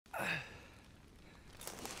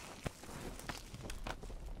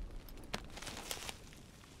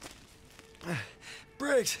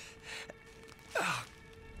Briggs! Oh,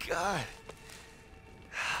 God.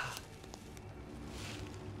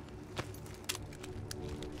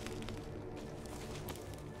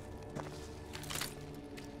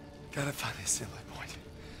 Gotta find the assembly point.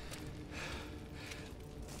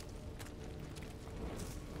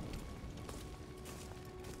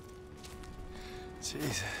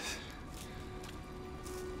 Jesus.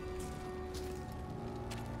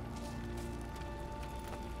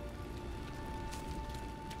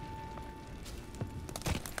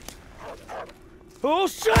 Oh,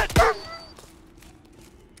 shit!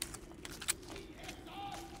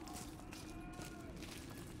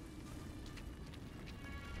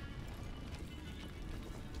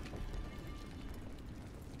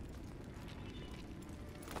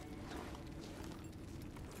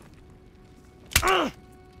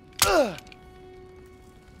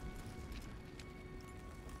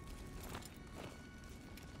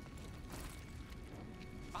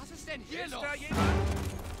 Was ist denn hier los?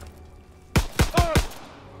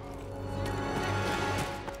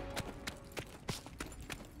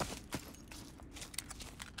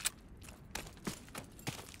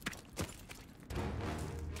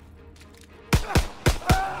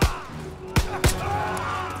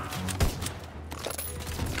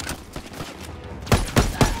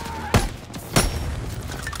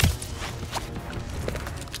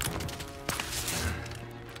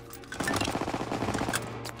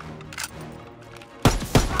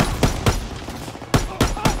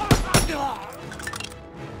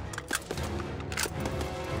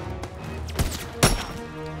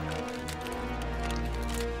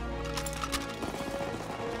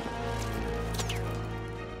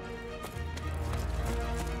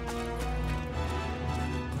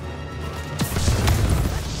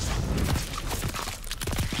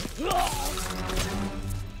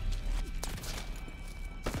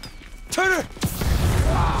 Turner!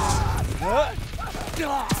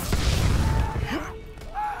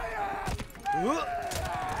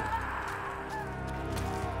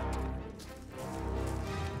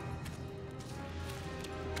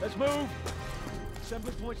 Let's move.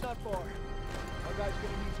 Assembly point's not far. Our guy's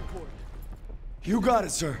gonna need support. You got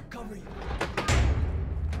it, sir. Cover you.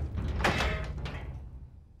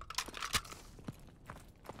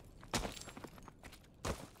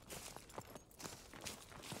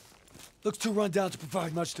 Looks too run down to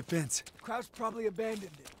provide much defense. Crowd's probably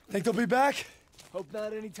abandoned it. Think they'll be back? Hope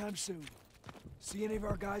not anytime soon. See any of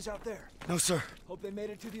our guys out there? No, sir. Hope they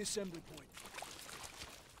made it to the assembly point.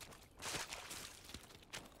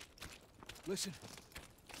 Listen.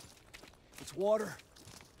 It's water.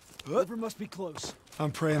 The river must be close.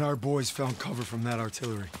 I'm praying our boys found cover from that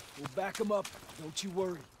artillery. We'll back them up. Don't you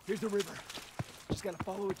worry. Here's the river. Just gotta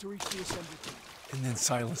follow it to reach the assembly point. And then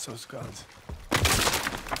silence those guns.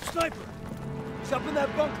 Sniper! He's up in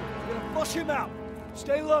that bunker. We're gonna flush him out.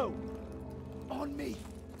 Stay low. On me.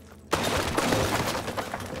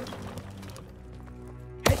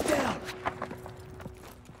 Head down.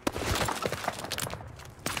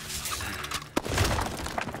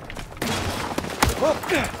 Oh!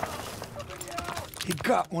 He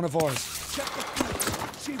got one of ours. Check the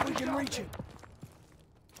fence. See if we can reach him.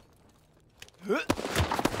 I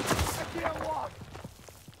can't walk.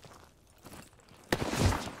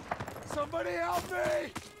 Somebody help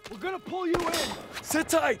me! We're gonna pull you in! Sit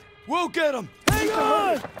tight! We'll get him! Hang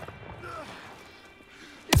on!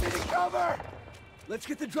 Give me cover! Let's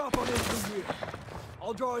get the drop on him from here.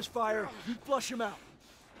 I'll draw his fire, you flush him out.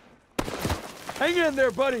 Hang in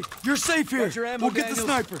there, buddy! You're safe here! Got your ammo, We'll get the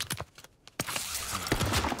sniper!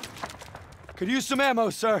 Could use some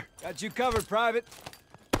ammo, sir. Got you covered, Private.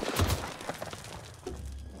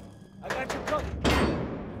 I got you covered.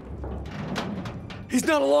 He's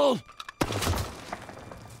not alone!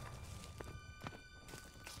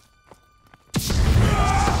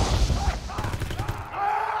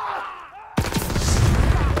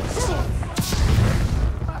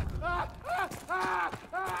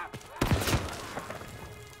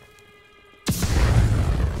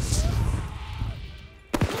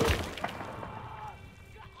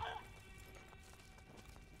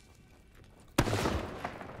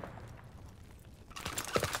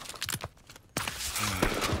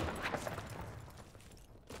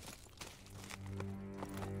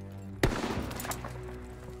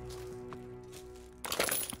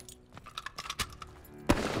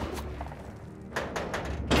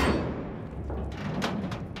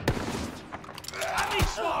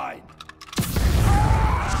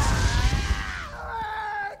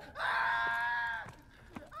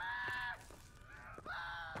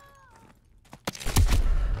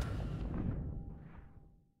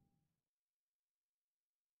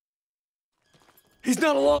 He's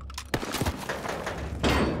not alone.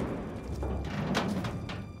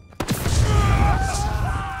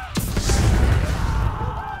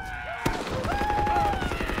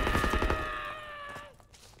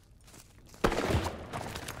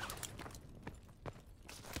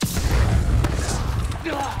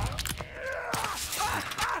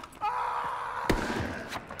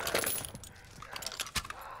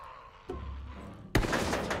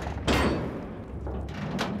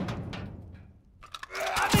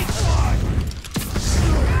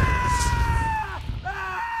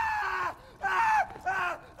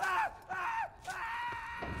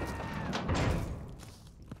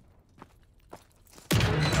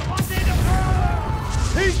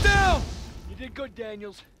 He's down! You did good,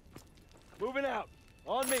 Daniels. Moving out.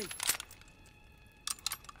 On me.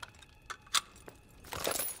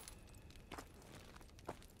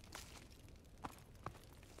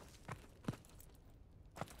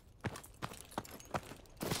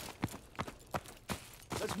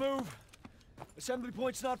 Let's move. Assembly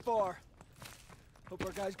point's not far. Hope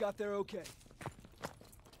our guys got there okay.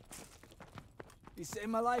 You saved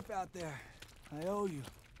my life out there. I owe you.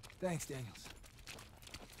 Thanks, Daniels.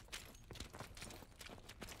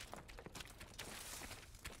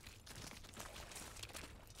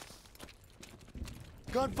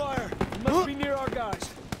 Gunfire! You must be near our guys.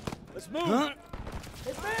 Let's move! Huh?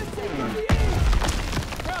 Advancing from the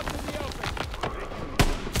east! Crowds in the open!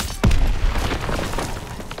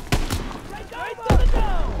 Right to the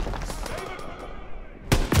dome!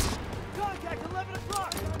 Contact 11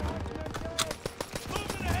 o'clock!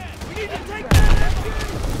 Moving ahead! We need to take that MG!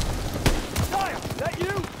 Kyle, that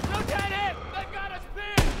you? Lieutenant! They got us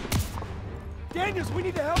pinned! Daniels, we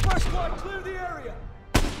need to help our squad clear the area!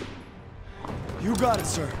 You got it,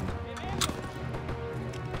 sir.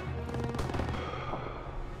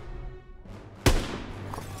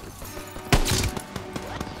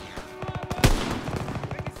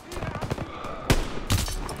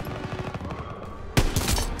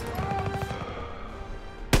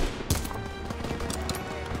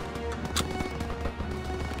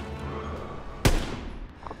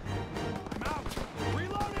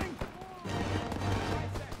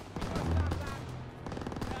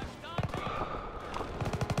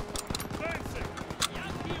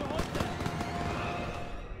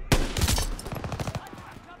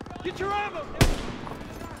 Get your ammo!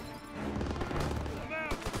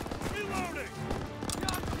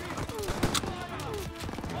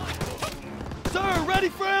 Sir, ready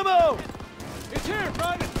for ammo! It's here,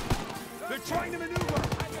 Private! They're trying to maneuver!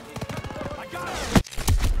 I got it!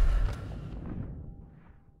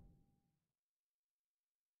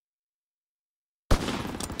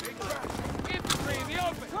 Infantry in the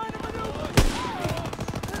open! Trying to maneuver!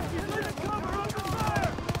 He's in cover! Open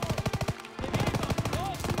fire!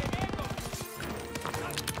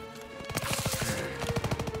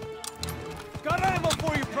 Got ammo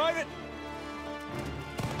for you, Private!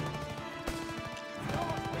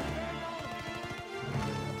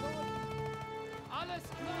 Alles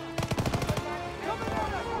klar! Coming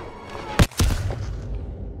at us!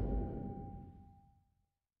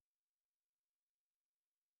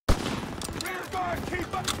 Rear guard, keep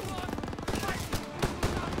up!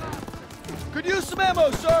 Could use some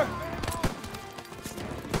ammo, sir.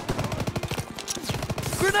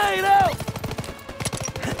 Grenade out!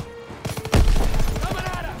 Coming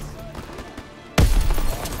at us!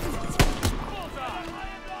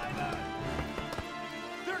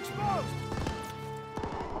 They're exposed!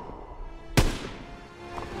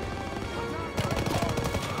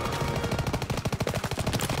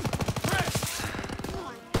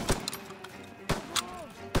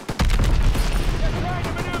 They're trying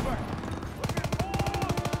to maneuver!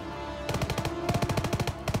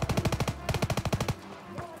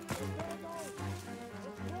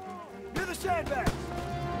 Near the sandbags!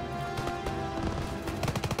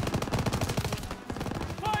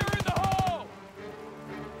 Fire in the hole!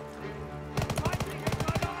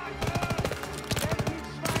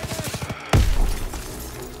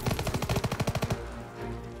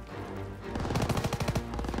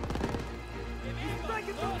 He's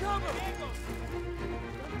breaking some cover!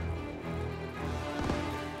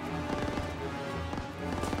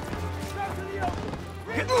 Back to the open!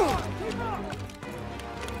 Keep up!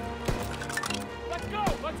 Let's go!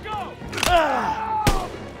 Let's go!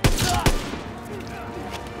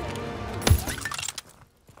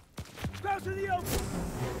 Crouch to the open!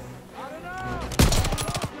 I don't know!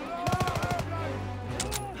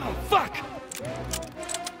 Oh, fuck!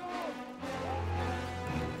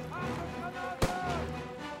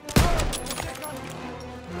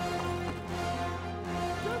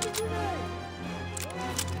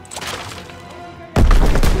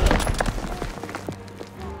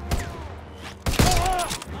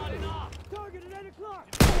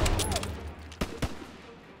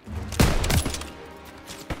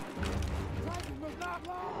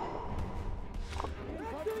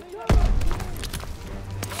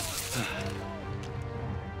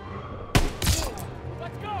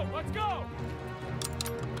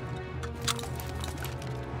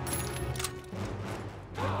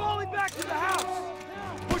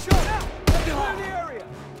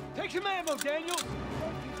 some ammo, Daniel!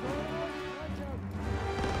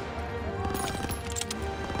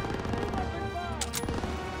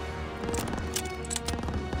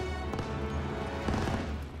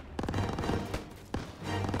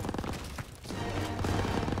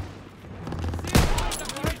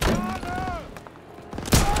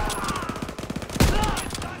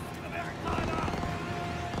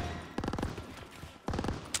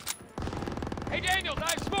 Hey, Daniels, I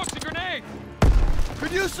have smokes and grenades!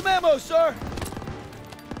 Could use some ammo, sir!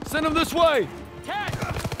 Send them this way! Cat!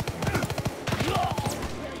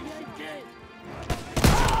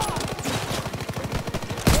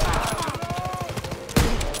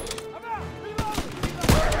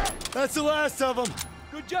 That's the last of them!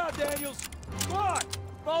 Good job, Daniels. Come on,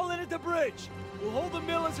 fall in at the bridge. We'll hold the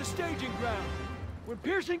mill as a staging ground. When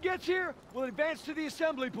Pearson gets here, we'll advance to the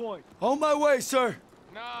assembly point. On my way, sir!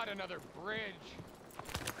 Not another bridge.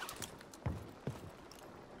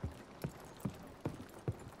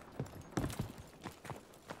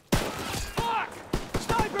 Fuck!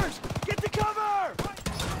 Snipers! Get to cover!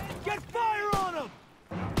 Get fire on them!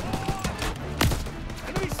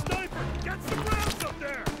 Enemy sniper! Get some rounds up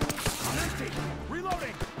there! Empty!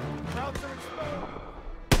 Reloading! Rounds are exposed!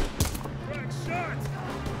 Crack shots!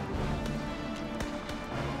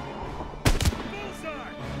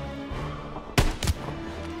 Bullseye!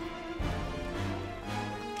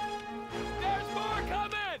 There's more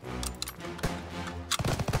coming!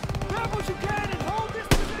 Grab what you can and hold this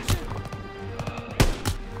position!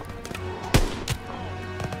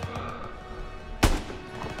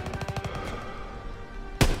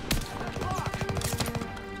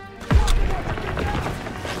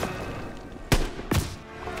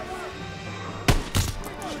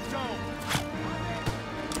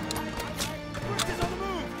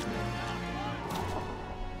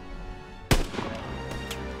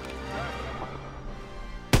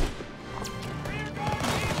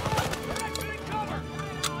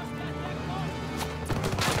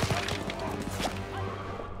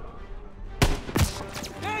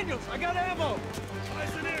 Daniels, I got ammo!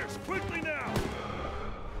 Eyes and ears, quickly now!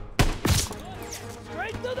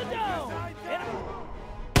 Straight through the dome!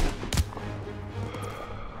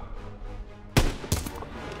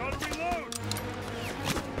 Gotta reload!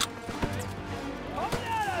 Coming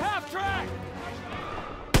at us! Half track!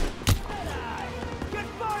 Get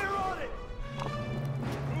fire on it!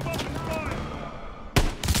 Move up and fire!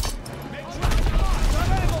 Got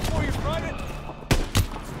ammo for you, Private!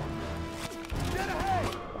 Get ahead!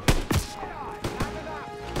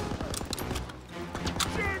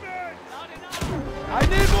 Sherman! I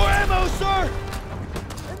need more ammo, sir!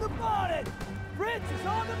 In the bonnet! Fritz is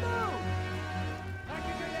on the move!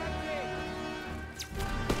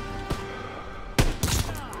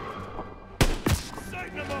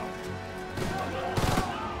 Sighten him up!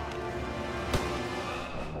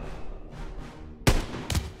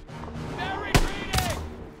 They're retreating!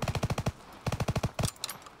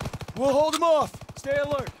 We'll hold them off! Stay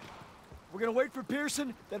alert. We're gonna wait for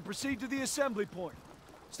Pearson, then proceed to the assembly point.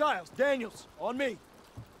 Stiles, Daniels, on me.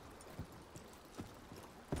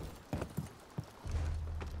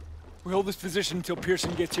 We hold this position until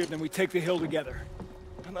Pearson gets here, then we take the hill together.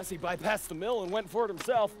 Unless he bypassed the mill and went for it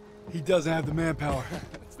himself. He doesn't have the manpower.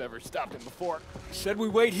 It's never stopped him before. He said we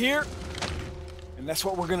wait here, and that's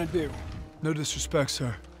what we're gonna do. No disrespect,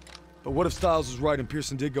 sir. But what if Stiles was right and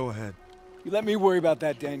Pearson did go ahead? You let me worry about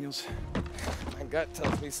that, Daniels. My gut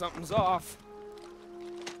tells me something's off.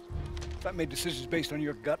 If I made decisions based on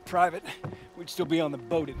your gut, Private, we'd still be on the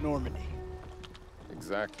boat at Normandy.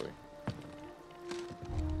 Exactly.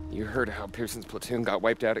 You heard how Pearson's platoon got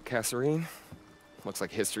wiped out at Kasserine? Looks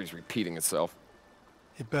like history's repeating itself.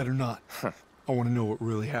 It better not. I want to know what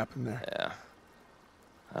really happened there. Yeah.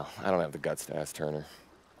 Well, I don't have the guts to ask Turner.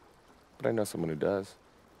 But I know someone who does.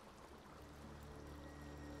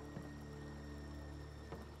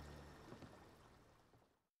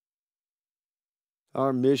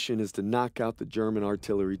 Our mission is to knock out the German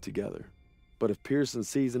artillery together. But if Pearson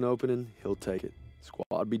sees an opening, he'll take it.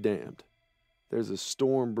 Squad be damned. There's a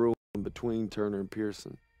storm brewing between Turner and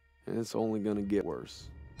Pearson, and it's only gonna get worse.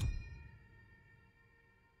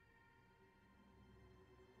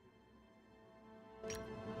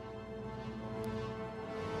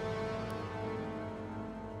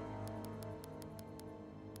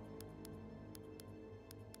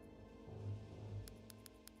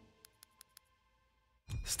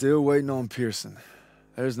 Still waiting on Pearson.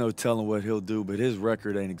 There's no telling what he'll do, but his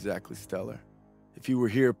record ain't exactly stellar. If you were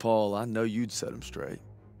here, Paul, I know you'd set him straight.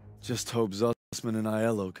 Just hope Zussman and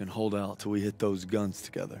Aiello can hold out till we hit those guns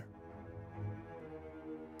together.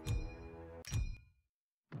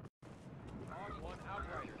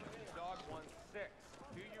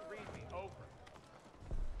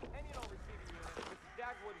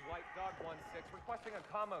 passing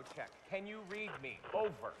a commo check. Can you read me?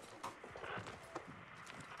 Over.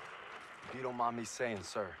 If you don't mind me saying,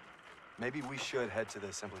 sir, maybe we should head to the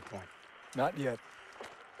assembly point. Not yet.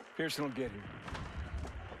 Pearson will get here.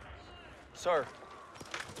 Sir!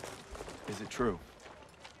 Is it true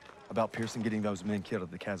about Pearson getting those men killed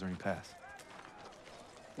at the Kazarine Pass?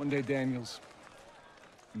 One day, Daniels,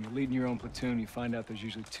 when you're leading your own platoon, you find out there's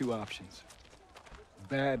usually two options.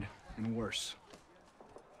 Bad and worse.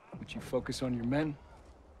 But you focus on your men,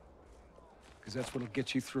 because that's what'll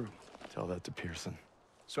get you through. Tell that to Pearson.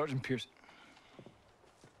 Sergeant Pearson.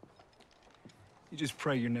 You just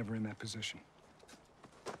pray you're never in that position.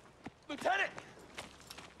 Lieutenant!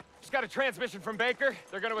 Just got a transmission from Baker.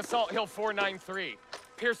 They're gonna assault Hill 493.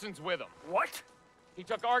 Pearson's with them. What? He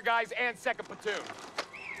took our guys and second platoon.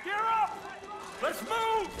 Gear up! Let's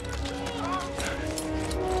move!